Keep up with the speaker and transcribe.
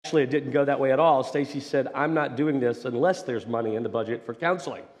Actually, it didn't go that way at all. Stacy said, I'm not doing this unless there's money in the budget for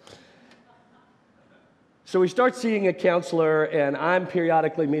counseling. So we start seeing a counselor, and I'm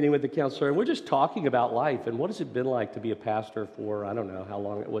periodically meeting with the counselor, and we're just talking about life and what has it been like to be a pastor for, I don't know how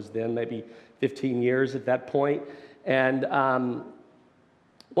long it was then, maybe 15 years at that point. And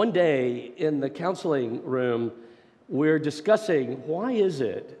one day in the counseling room, we're discussing why is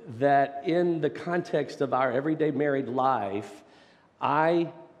it that in the context of our everyday married life,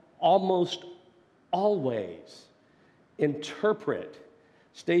 I almost always interpret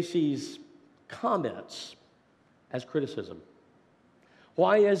Stacy's comments as criticism.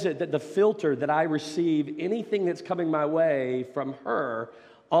 Why is it that the filter that I receive anything that's coming my way from her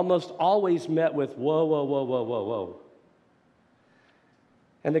almost always met with, whoa, whoa, whoa, whoa, whoa, whoa?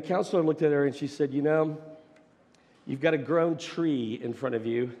 And the counselor looked at her and she said, you know, you've got a grown tree in front of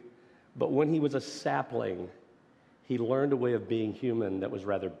you, but when he was a sapling, he learned a way of being human that was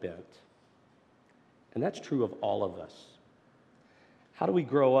rather bent. And that's true of all of us. How do we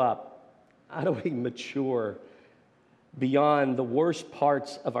grow up? How do we mature beyond the worst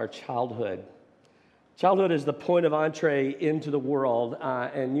parts of our childhood? Childhood is the point of entree into the world,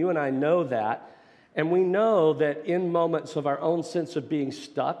 and you and I know that. And we know that in moments of our own sense of being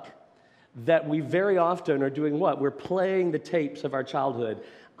stuck, that we very often are doing what? We're playing the tapes of our childhood.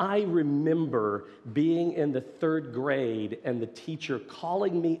 I remember being in the 3rd grade and the teacher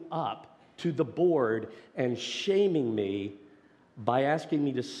calling me up to the board and shaming me by asking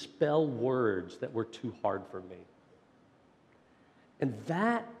me to spell words that were too hard for me. And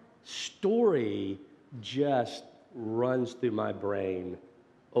that story just runs through my brain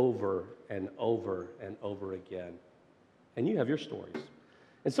over and over and over again. And you have your stories.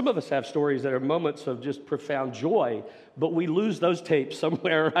 And some of us have stories that are moments of just profound joy, but we lose those tapes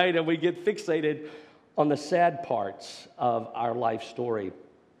somewhere, right? And we get fixated on the sad parts of our life story.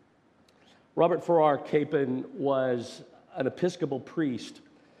 Robert Farrar Capon was an Episcopal priest.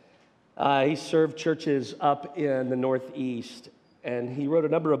 He served churches up in the Northeast, and he wrote a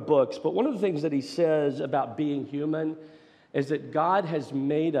number of books. But one of the things that he says about being human is that God has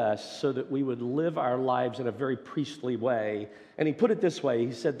made us so that we would live our lives in a very priestly way. And he put it this way.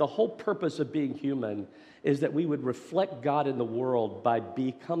 He said, the whole purpose of being human is that we would reflect God in the world by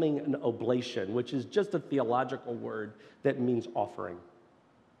becoming an oblation, which is just a theological word that means offering.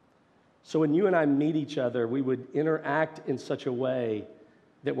 So when you and I meet each other, we would interact in such a way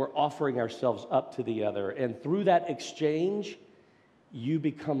that we're offering ourselves up to the other. And through that exchange, you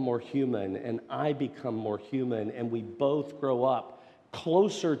become more human and I become more human, and we both grow up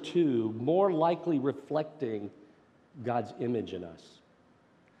closer to, more likely reflecting God's image in us.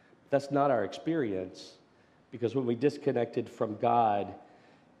 That's not our experience, because when we disconnected from God,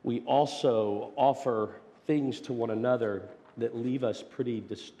 we also offer things to one another that leave us pretty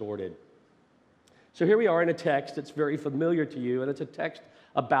distorted. So here we are in a text that's very familiar to you, and it's a text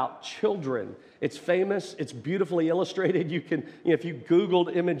about children. It's famous, it's beautifully illustrated. You can, if you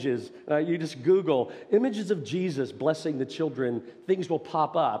Googled images, you just Google images of Jesus blessing the children, things will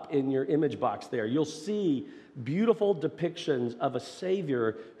pop up in your image box there. You'll see beautiful depictions of a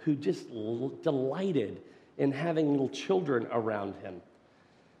Savior who just delighted in having little children around him.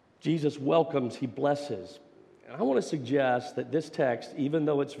 Jesus welcomes, he blesses. And I want to suggest that this text, even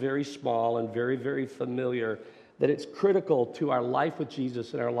though it's very small and very, very familiar, that it's critical to our life with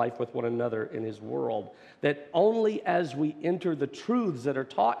Jesus and our life with one another in his world. That only as we enter the truths that are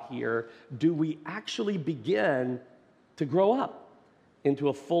taught here do we actually begin to grow up into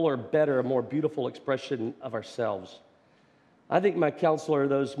a fuller, better, more beautiful expression of ourselves. I think my counselor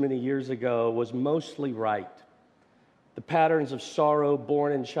those many years ago was mostly right. The patterns of sorrow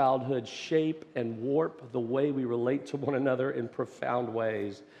born in childhood shape and warp the way we relate to one another in profound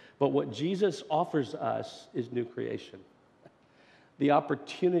ways. But what Jesus offers us is new creation. The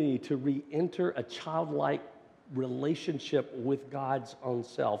opportunity to re-enter a childlike relationship with God's own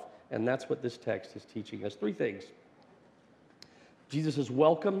self. And that's what this text is teaching us. 3 things. Jesus'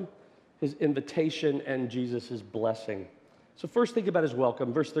 welcome, his invitation, and Jesus' blessing. So first, think about his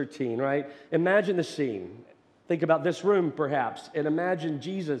welcome. Verse 13, right? Imagine the scene. Think about this room, perhaps, and imagine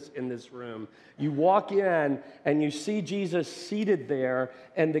Jesus in this room. You walk in, and you see Jesus seated there,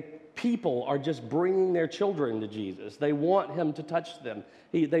 and the people are just bringing their children to Jesus. They want him to touch them.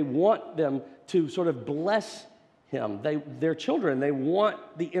 They want them to sort of bless him. Their children, they want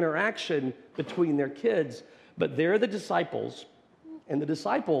the interaction between their kids, but they're the disciples, and the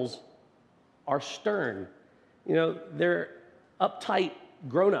disciples are stern. They're uptight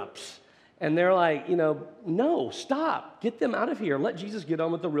grown-ups. And they're like, no, stop. Get them out of here. Let Jesus get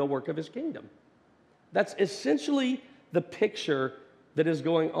on with the real work of his kingdom. That's essentially the picture that is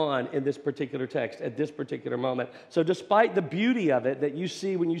going on in this particular text at this particular moment. So despite the beauty of it that you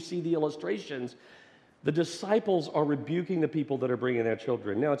see when you see the illustrations, the disciples are rebuking the people that are bringing their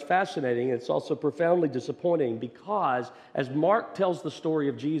children. Now, it's fascinating. It's also profoundly disappointing because as Mark tells the story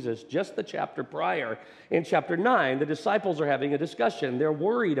of Jesus, just the chapter prior, in chapter 9, the disciples are having a discussion. They're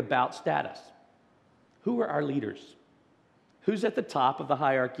worried about status. Who are our leaders? Who's at the top of the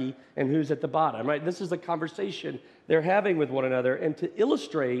hierarchy and who's at the bottom, right? This is the conversation they're having with one another. And to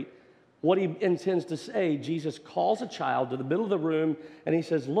illustrate what he intends to say, Jesus calls a child to the middle of the room and he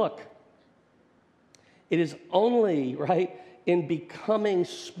says, look, it is only, right, in becoming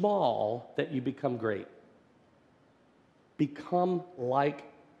small that you become great. Become like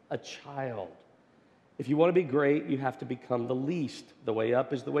a child. If you want to be great, you have to become the least. The way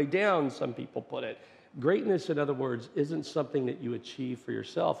up is the way down, some people put it. Greatness, in other words, isn't something that you achieve for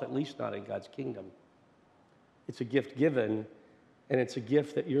yourself, at least not in God's kingdom. It's a gift given, and it's a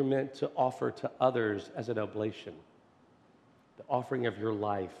gift that you're meant to offer to others as an oblation. The offering of your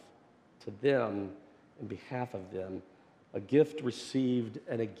life to them in behalf of them, a gift received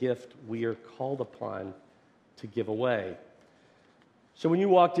and a gift we are called upon to give away. So when you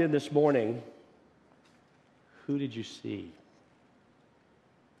walked in this morning, who did you see?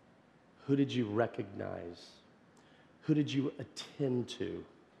 Who did you recognize? Who did you attend to?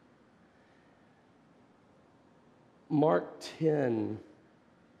 Mark 10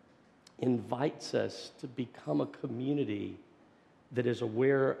 invites us to become a community that is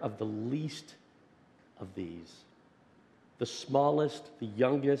aware of the least of these, the smallest, the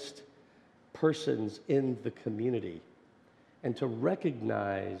youngest persons in the community, and to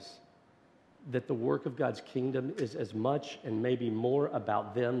recognize that the work of God's kingdom is as much and maybe more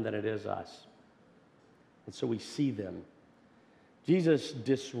about them than it is us. And so we see them. Jesus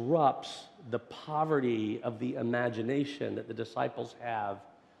disrupts the poverty of the imagination that the disciples have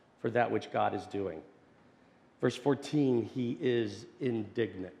for that which God is doing. Verse 14, he is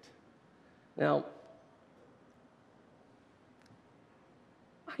indignant. Now,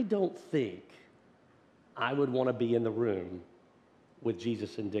 I don't think I would want to be in the room with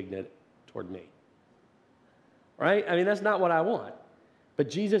Jesus indignant toward me. Right? I mean, that's not what I want. But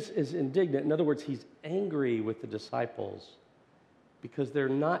Jesus is indignant. In other words, he's angry with the disciples because they're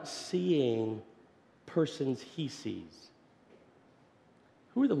not seeing persons he sees.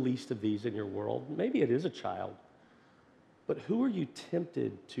 Who are the least of these in your world? Maybe it is a child. But who are you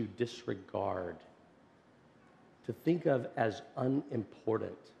tempted to disregard, to think of as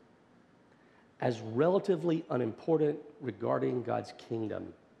unimportant, as relatively unimportant regarding God's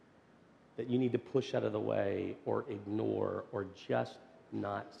kingdom, that you need to push out of the way or ignore or just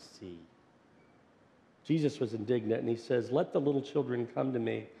not see? Jesus was indignant and he says, let the little children come to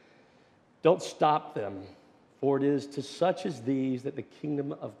me. Don't stop them, for it is to such as these that the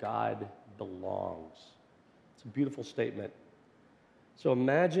kingdom of God belongs. It's a beautiful statement. So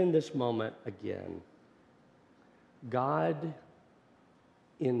imagine this moment again. God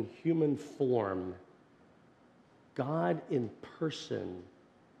in human form, God in person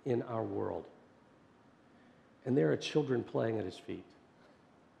in our world. And there are children playing at his feet.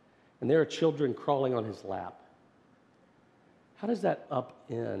 And there are children crawling on his lap. How does that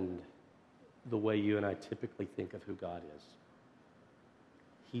upend the way you and I typically think of who God is?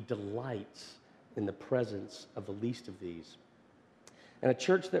 He delights in the presence of the least of these. And a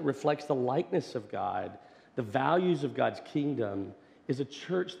church that reflects the likeness of God, the values of God's kingdom, is a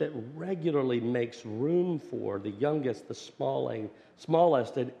church that regularly makes room for the youngest, the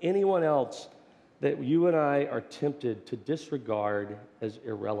smallest, and anyone else that you and I are tempted to disregard as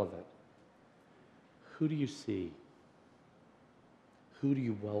irrelevant. Who do you see? Who do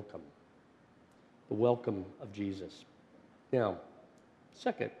you welcome? The welcome of Jesus. Now,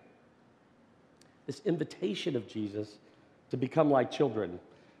 second, this invitation of Jesus to become like children.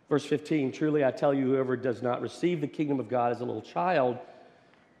 Verse 15, truly I tell you, whoever does not receive the kingdom of God as a little child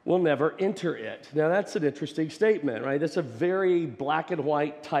will never enter it. Now that's an interesting statement, right? That's a very black and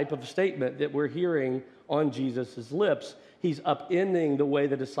white type of statement that we're hearing on Jesus' lips. He's upending the way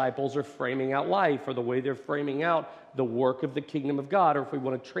the disciples are framing out life, or the way they're framing out the work of the kingdom of God, or if we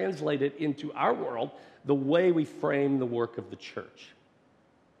want to translate it into our world, the way we frame the work of the church,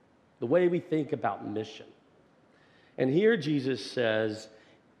 the way we think about mission. And here Jesus says,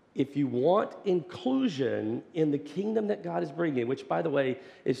 if you want inclusion in the kingdom that God is bringing, which, by the way,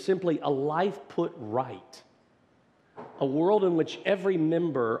 is simply a life put right, a world in which every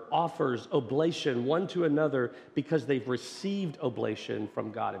member offers oblation one to another because they've received oblation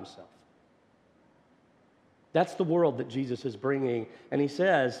from God himself. That's the world that Jesus is bringing. And he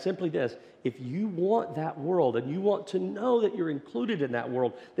says simply this: if you want that world and you want to know that you're included in that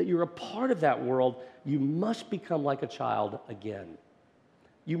world, that you're a part of that world, you must become like a child again.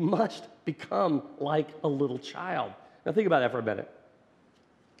 You must become like a little child. Now think about that for a minute.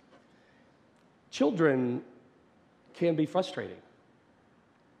 Children can be frustrating.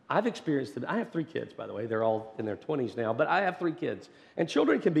 I've experienced it. I have 3 kids, by the way. They're all in their 20s now, but I have 3 kids. And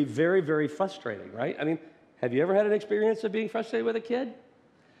children can be very, very frustrating, right? I mean, have you ever had an experience of being frustrated with a kid?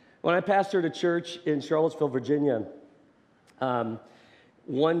 When I pastored a church in Charlottesville, Virginia, I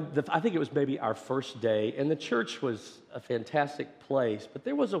think it was maybe our first day, and the church was a fantastic place, but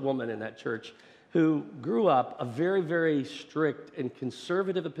there was a woman in that church who grew up a very, very strict and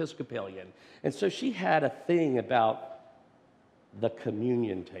conservative Episcopalian. And so she had a thing about the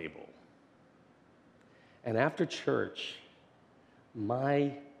communion table. And after church,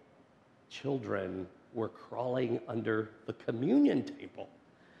 my children were crawling under the communion table.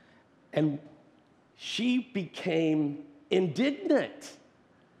 And she became indignant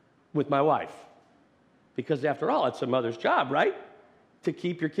with my wife. Because after all, it's a mother's job, right? To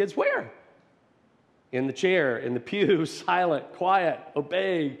keep your kids where? In the chair, in the pew, silent, quiet,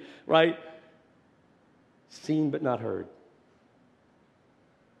 obeying, right? Seen but not heard.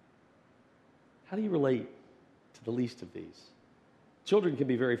 How do you relate to the least of these? Children can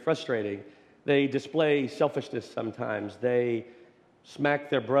be very frustrating. They display selfishness sometimes. They smack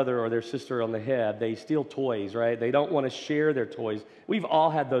their brother or their sister on the head. They steal toys, right? They don't want to share their toys. We've all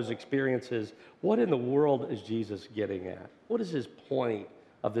had those experiences. What in the world is Jesus getting at? What is his point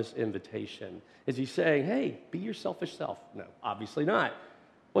of this invitation? Is he saying, hey, be your selfish self? No, obviously not.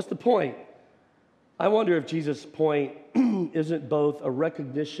 What's the point? I wonder if Jesus' point isn't both a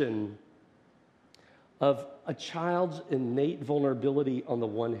recognition of a child's innate vulnerability on the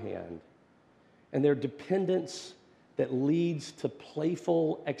one hand, and their dependence that leads to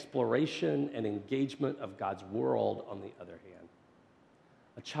playful exploration and engagement of God's world on the other hand.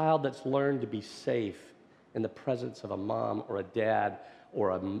 A child that's learned to be safe in the presence of a mom or a dad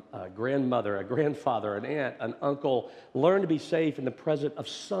or a grandmother, a grandfather, an aunt, an uncle, learn to be safe in the presence of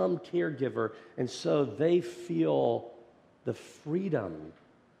some caregiver, and so they feel the freedom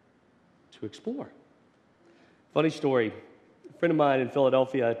to explore. Funny story. A friend of mine in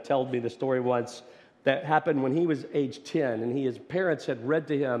Philadelphia told me the story once that happened when he was age 10, and his parents had read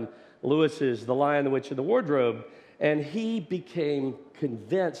to him Lewis's The Lion, the Witch, and the Wardrobe, and he became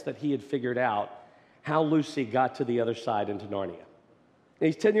convinced that he had figured out how Lucy got to the other side into Narnia. And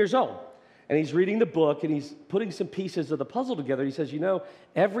he's 10 years old, and he's reading the book, and he's putting some pieces of the puzzle together. He says, you know,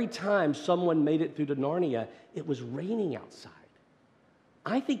 every time someone made it through to Narnia, it was raining outside.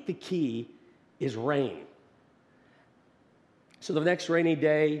 I think the key is rain. So the next rainy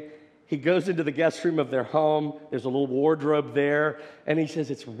day, he goes into the guest room of their home. There's a little wardrobe there, and he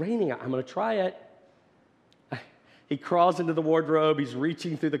says, it's raining. I'm going to try it. He crawls into the wardrobe. He's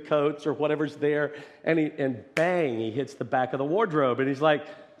reaching through the coats or whatever's there, and bang, he hits the back of the wardrobe. And he's like,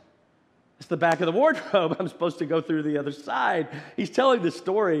 it's the back of the wardrobe. I'm supposed to go through the other side. He's telling the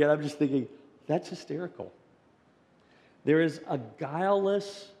story, and I'm just thinking, that's hysterical. There is a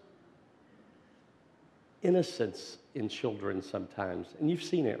guileless innocence in children sometimes. And you've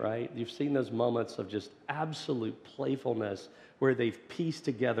seen it, right? You've seen those moments of just absolute playfulness where they've pieced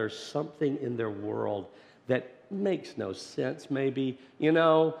together something in their world that makes no sense, maybe, you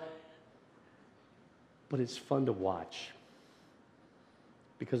know, but it's fun to watch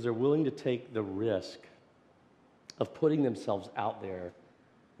because they're willing to take the risk of putting themselves out there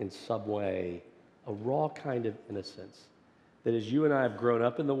in some way, a raw kind of innocence that as you and I have grown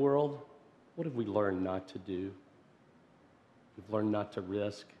up in the world, what have we learned not to do? We've learned not to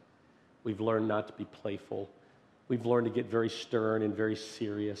risk. We've learned not to be playful. We've learned to get very stern and very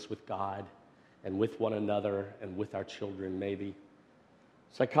serious with God and with one another and with our children, maybe.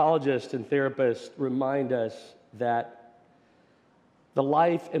 Psychologists and therapists remind us that the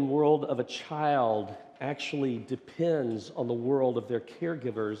life and world of a child actually depends on the world of their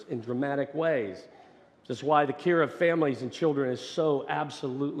caregivers in dramatic ways. This is why the care of families and children is so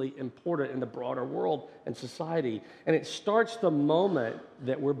absolutely important in the broader world and society. And it starts the moment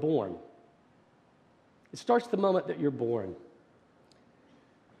that we're born. It starts the moment that you're born.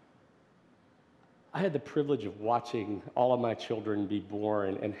 I had the privilege of watching all of my children be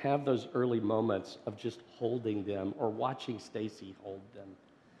born and have those early moments of just holding them or watching Stacy hold them.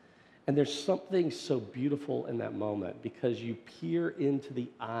 And there's something so beautiful in that moment because you peer into the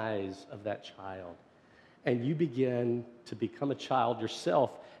eyes of that child and you begin to become a child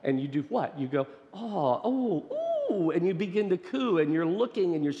yourself, and you do what? You go, oh, ooh, and you begin to coo, and you're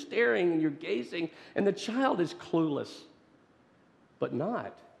looking, and you're staring, and you're gazing, and the child is clueless, but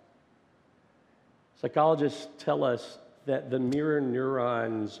not. Psychologists tell us that the mirror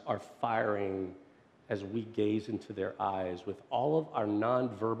neurons are firing as we gaze into their eyes with all of our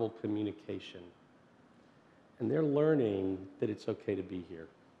nonverbal communication. And they're learning that it's okay to be here.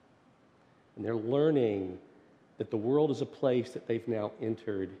 And they're learning that the world is a place that they've now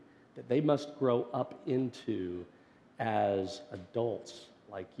entered, that they must grow up into as adults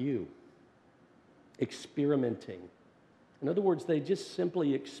like you, experimenting. In other words, they just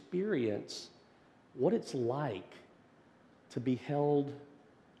simply experience what it's like to be held,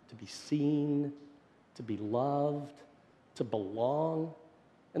 to be seen, to be loved, to belong.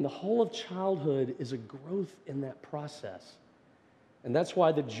 And the whole of childhood is a growth in that process. And that's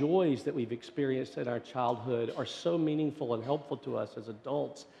why the joys that we've experienced in our childhood are so meaningful and helpful to us as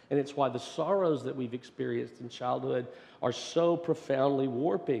adults. And it's why the sorrows that we've experienced in childhood are so profoundly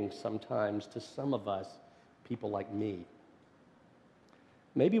warping sometimes to some of us, people like me.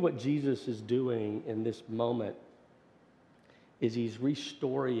 Maybe what Jesus is doing in this moment is he's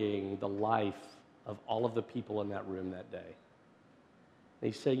restoring the life of all of the people in that room that day.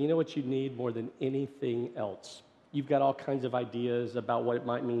 And he's saying, you know what you need more than anything else? You've got all kinds of ideas about what it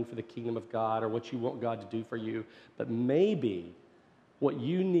might mean for the kingdom of God or what you want God to do for you. But maybe what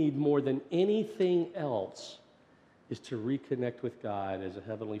you need more than anything else is to reconnect with God as a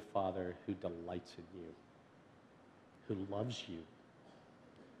heavenly Father who delights in you, who loves you,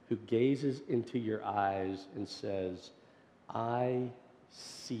 who gazes into your eyes and says, I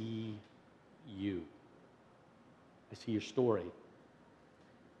see you. I see your story.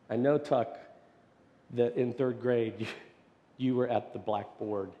 I know, Tuck, that in third grade, you were at the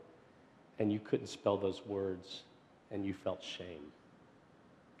blackboard and you couldn't spell those words and you felt shame.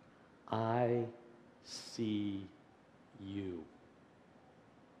 I see you.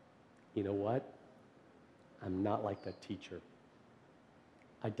 You know what? I'm not like that teacher.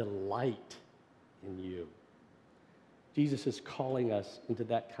 I delight in you. Jesus is calling us into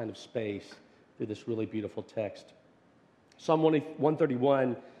that kind of space through this really beautiful text. Psalm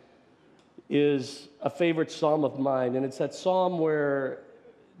 131 is a favorite psalm of mine, and it's that psalm where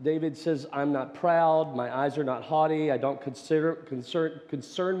David says, I'm not proud, my eyes are not haughty, I don't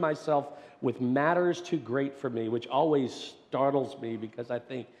concern myself with matters too great for me, which always startles me because I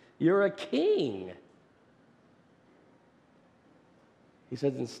think, you're a king. He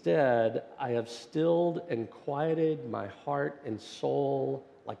says, instead, I have stilled and quieted my heart and soul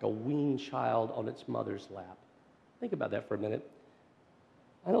like a weaned child on its mother's lap. Think about that for a minute.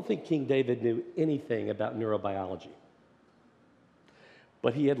 I don't think King David knew anything about neurobiology.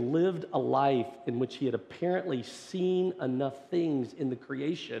 But he had lived a life in which he had apparently seen enough things in the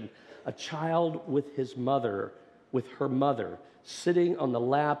creation. A child with his mother, with her mother, sitting on the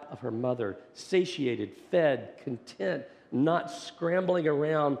lap of her mother, satiated, fed, content, not scrambling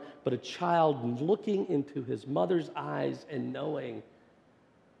around, but a child looking into his mother's eyes and knowing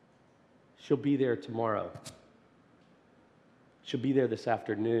she'll be there tomorrow. She'll be there this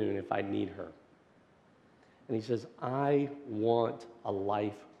afternoon if I need her. And he says, I want a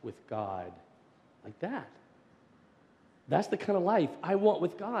life with God like that. That's the kind of life I want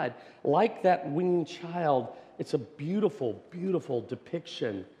with God. Like that weaned child, it's a beautiful, beautiful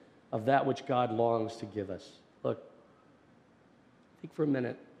depiction of that which God longs to give us. Look, think for a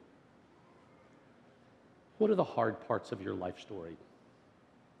minute. What are the hard parts of your life story?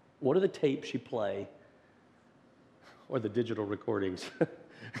 What are the tapes you play? Or the digital recordings?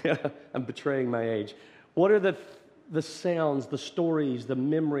 I'm betraying my age. What are the sounds, the stories, the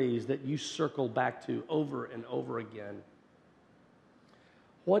memories that you circle back to over and over again?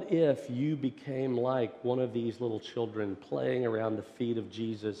 What if you became like one of these little children playing around the feet of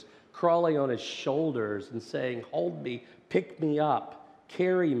Jesus, crawling on his shoulders and saying, hold me, pick me up,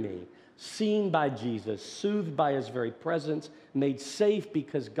 carry me, seen by Jesus, soothed by his very presence, made safe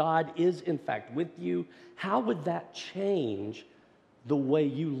because God is in fact with you? How would that change the way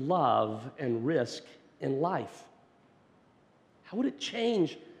you love and risk in life? How would it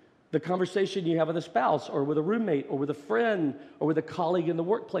change the conversation you have with a spouse or with a roommate or with a friend or with a colleague in the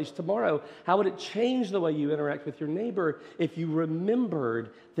workplace tomorrow? How would it change the way you interact with your neighbor if you remembered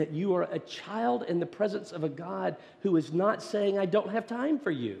that you are a child in the presence of a God who is not saying, I don't have time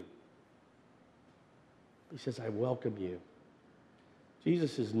for you? He says, I welcome you.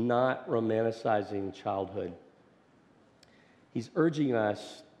 Jesus is not romanticizing childhood. He's urging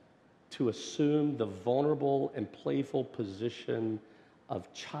us to assume the vulnerable and playful position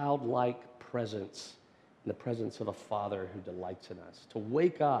of childlike presence in the presence of a Father who delights in us, to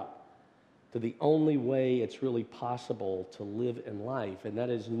wake up to the only way it's really possible to live in life, and that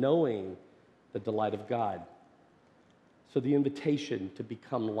is knowing the delight of God. So the invitation to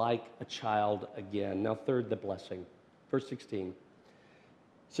become like a child again. Now, third, the blessing. Verse 16.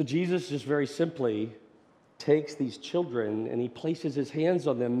 So Jesus just very simply takes these children and he places his hands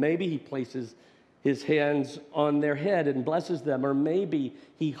on them. Maybe he places his hands on their head and blesses them, or maybe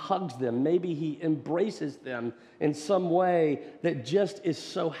he hugs them, maybe he embraces them in some way that just is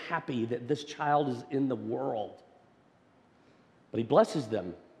so happy that this child is in the world. But he blesses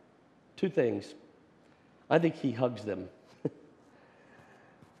them. Two things. I think he hugs them.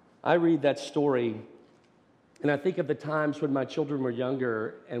 I read that story, and I think of the times when my children were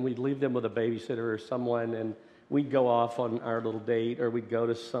younger, and we'd leave them with a babysitter or someone, and we'd go off on our little date, or we'd go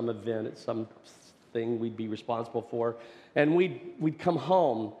to some event at some thing we'd be responsible for, and we'd come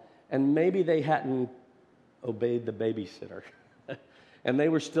home, and maybe they hadn't obeyed the babysitter, and they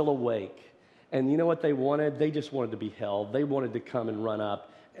were still awake. And you know what they wanted? They just wanted to be held. They wanted to come and run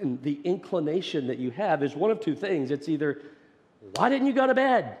up. And the inclination that you have is one of two things. It's either, why didn't you go to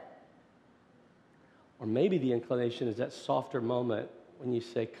bed? Or maybe the inclination is that softer moment when you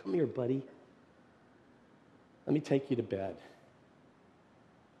say, come here, buddy. Let me take you to bed.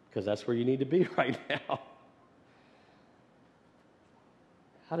 Because that's where you need to be right now.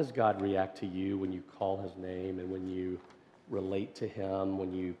 How does God react to you when you call his name and when you relate to him,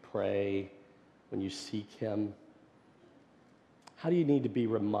 when you pray, when you seek him? How do you need to be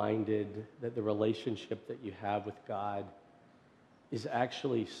reminded that the relationship that you have with God is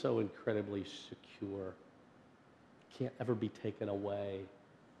actually so incredibly secure, can't ever be taken away?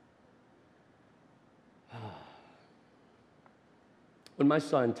 When my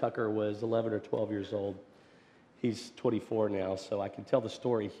son Tucker was 11 or 12 years old, he's 24 now, so I can tell the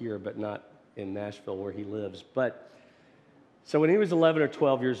story here, but not in Nashville where he lives. But so when he was 11 or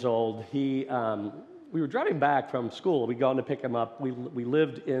 12 years old, we were driving back from school. We'd gone to pick him up. We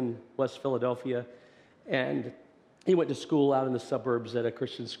lived in West Philadelphia, and he went to school out in the suburbs at a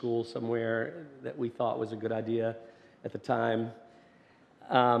Christian school somewhere that we thought was a good idea at the time,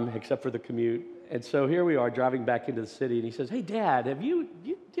 except for the commute. And so here we are driving back into the city, and he says, hey, Dad, do you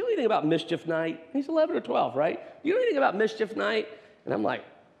know anything about Mischief Night? He's 11 or 12, right? Do you know anything about Mischief Night? And I'm like,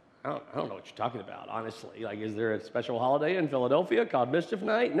 I don't know what you're talking about, honestly. Like, is there a special holiday in Philadelphia called Mischief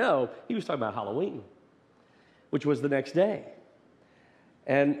Night? No, he was talking about Halloween, which was the next day.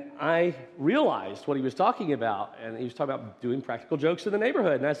 And I realized what he was talking about, and he was talking about doing practical jokes in the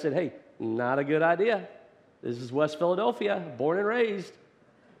neighborhood. And I said, hey, not a good idea. This is West Philadelphia, born and raised.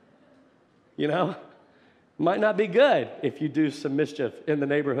 You know, might not be good if you do some mischief in the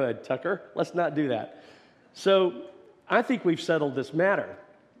neighborhood, Tucker. Let's not do that. So I think we've settled this matter.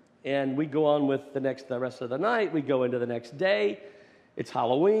 And we go on with the rest of the night. We go into the next day. It's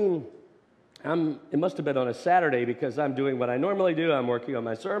Halloween. It must have been on a Saturday because I'm doing what I normally do. I'm working on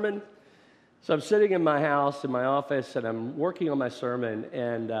my sermon. So I'm sitting in my house, in my office, and I'm working on my sermon.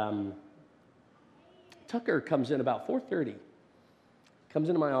 And Tucker comes in about 4:30. Comes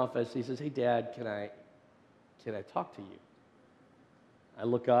into my office. He says, hey, Dad, can I talk to you? I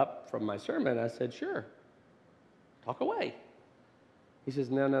look up from my sermon. I said, sure. Talk away. He says,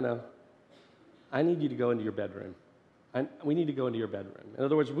 no. I need you to go into your bedroom. We need to go into your bedroom. In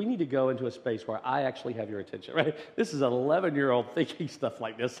other words, we need to go into a space where I actually have your attention, right? This is an 11-year-old thinking stuff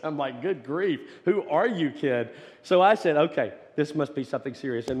like this. I'm like, good grief, who are you, kid? So I said, okay, this must be something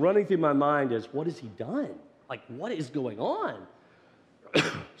serious. And running through my mind is, what has he done? Like, what is going on?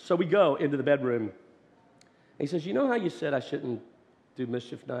 So we go into the bedroom. And he says, you know how you said I shouldn't do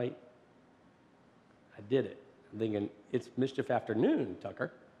Mischief Night? I did it. I'm thinking, it's Mischief Afternoon,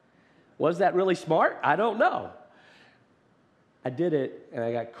 Tucker. Was that really smart? I don't know. I did it, and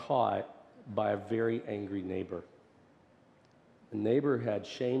I got caught by a very angry neighbor. The neighbor had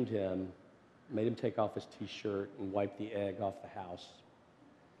shamed him, made him take off his T-shirt and wipe the egg off the house.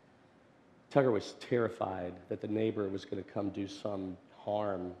 Tucker was terrified that the neighbor was going to come do some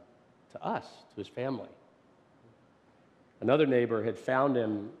harm to us, to his family. Another neighbor had found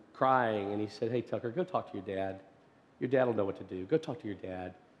him crying, and he said, hey, Tucker, go talk to your dad. Your dad will know what to do. Go talk to your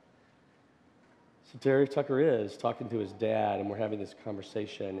dad. So Terry Tucker is talking to his dad, and we're having this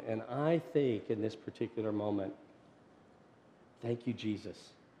conversation. And I think in this particular moment, thank you, Jesus,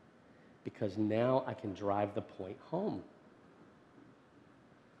 because now I can drive the point home.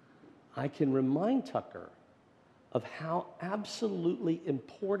 I can remind Tucker of how absolutely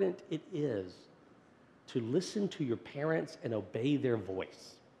important it is to listen to your parents and obey their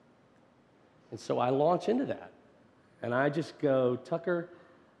voice. And so I launch into that. And I just go, Tucker,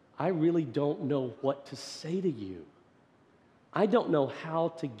 I really don't know what to say to you. I don't know how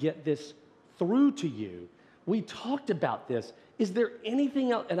to get this through to you. We talked about this. Is there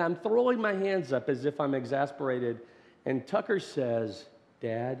anything else? And I'm throwing my hands up as if I'm exasperated. And Tucker says,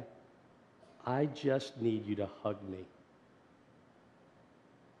 Dad, I just need you to hug me.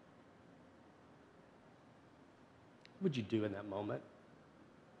 What would you do in that moment?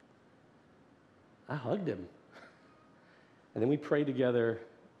 I hugged him. And then we prayed together,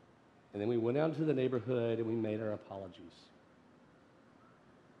 and then we went out into the neighborhood and we made our apologies.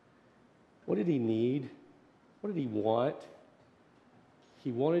 What did he need? What did he want?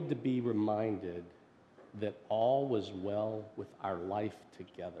 He wanted to be reminded that all was well with our life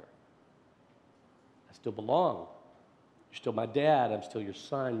together. I still belong. You're still my dad. I'm still your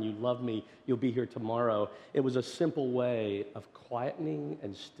son. You love me. You'll be here tomorrow. It was a simple way of quietening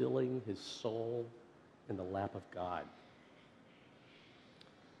and stilling his soul in the lap of God.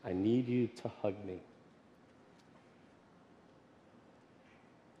 I need you to hug me.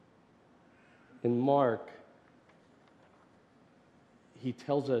 In Mark, he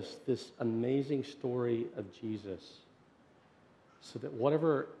tells us this amazing story of Jesus so that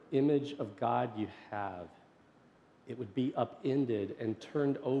whatever image of God you have, it would be upended and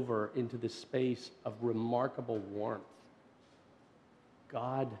turned over into the space of remarkable warmth.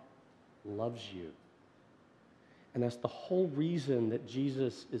 God loves you. And that's the whole reason that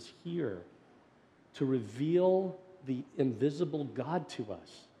Jesus is here, to reveal the invisible God to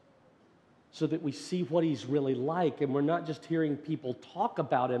us so that we see what he's really like. And we're not just hearing people talk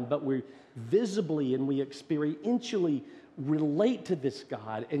about him, but we visibly and we experientially relate to this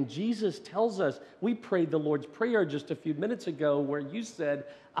God. And Jesus tells us, we prayed the Lord's Prayer just a few minutes ago where you said,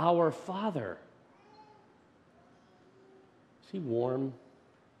 Our Father. Is he warm?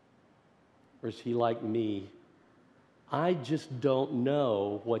 Or is he like me? I just don't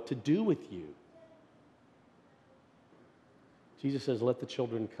know what to do with you. Jesus says, let the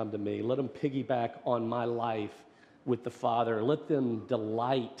children come to me. Let them piggyback on my life with the Father. Let them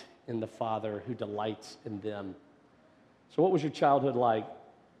delight in the Father who delights in them. So what was your childhood like?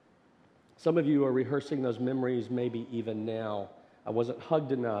 Some of you are rehearsing those memories maybe even now. I wasn't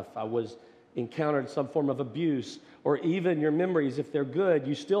hugged enough. I was encountered some form of abuse. Or even your memories, if they're good,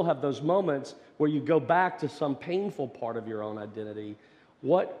 you still have those moments where you go back to some painful part of your own identity.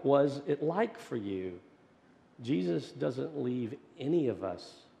 What was it like for you? Jesus doesn't leave any of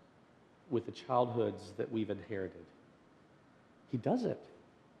us with the childhoods that we've inherited. He doesn't.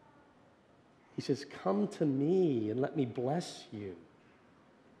 He says, come to me and let me bless you.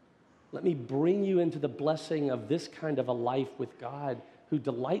 Let me bring you into the blessing of this kind of a life with God who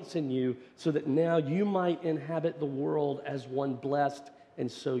delights in you so that now you might inhabit the world as one blessed,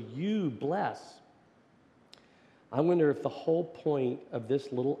 and so you bless. I wonder if the whole point of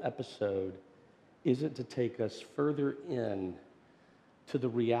this little episode isn't to take us further in to the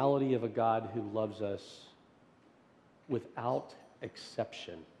reality of a God who loves us without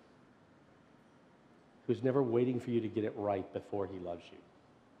exception, who's never waiting for you to get it right before he loves you,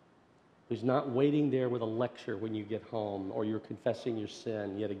 who's not waiting there with a lecture when you get home or you're confessing your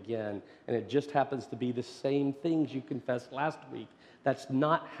sin yet again, and it just happens to be the same things you confessed last week. That's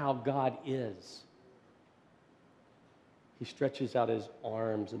not how God is. He stretches out his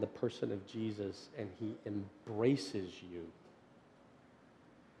arms in the person of Jesus, and he embraces you.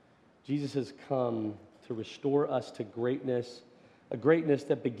 Jesus has come to restore us to greatness, a greatness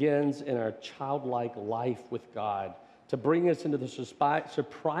that begins in our childlike life with God, to bring us into the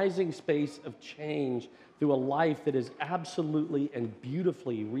surprising space of change through a life that is absolutely and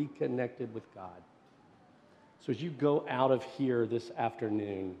beautifully reconnected with God. So as you go out of here this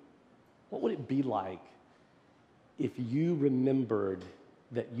afternoon, what would it be like if you remembered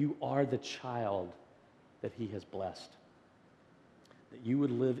that you are the child that he has blessed? That you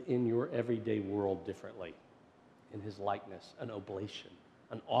would live in your everyday world differently, in his likeness, an oblation,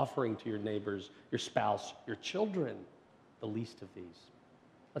 an offering to your neighbors, your spouse, your children, the least of these.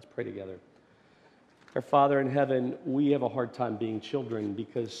 Let's pray together. Our Father in heaven, we have a hard time being children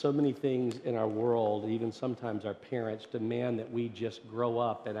because so many things in our world, even sometimes our parents, demand that we just grow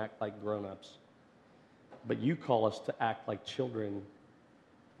up and act like grown-ups. But you call us to act like children.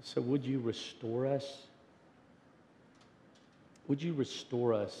 So would you restore us? Would you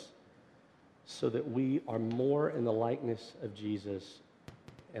restore us so that we are more in the likeness of Jesus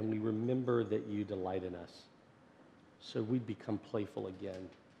and we remember that you delight in us? So we'd become playful again,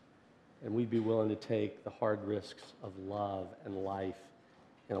 and we'd be willing to take the hard risks of love and life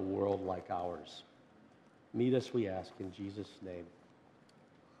in a world like ours. Meet us, we ask, in Jesus' name.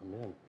 Amen.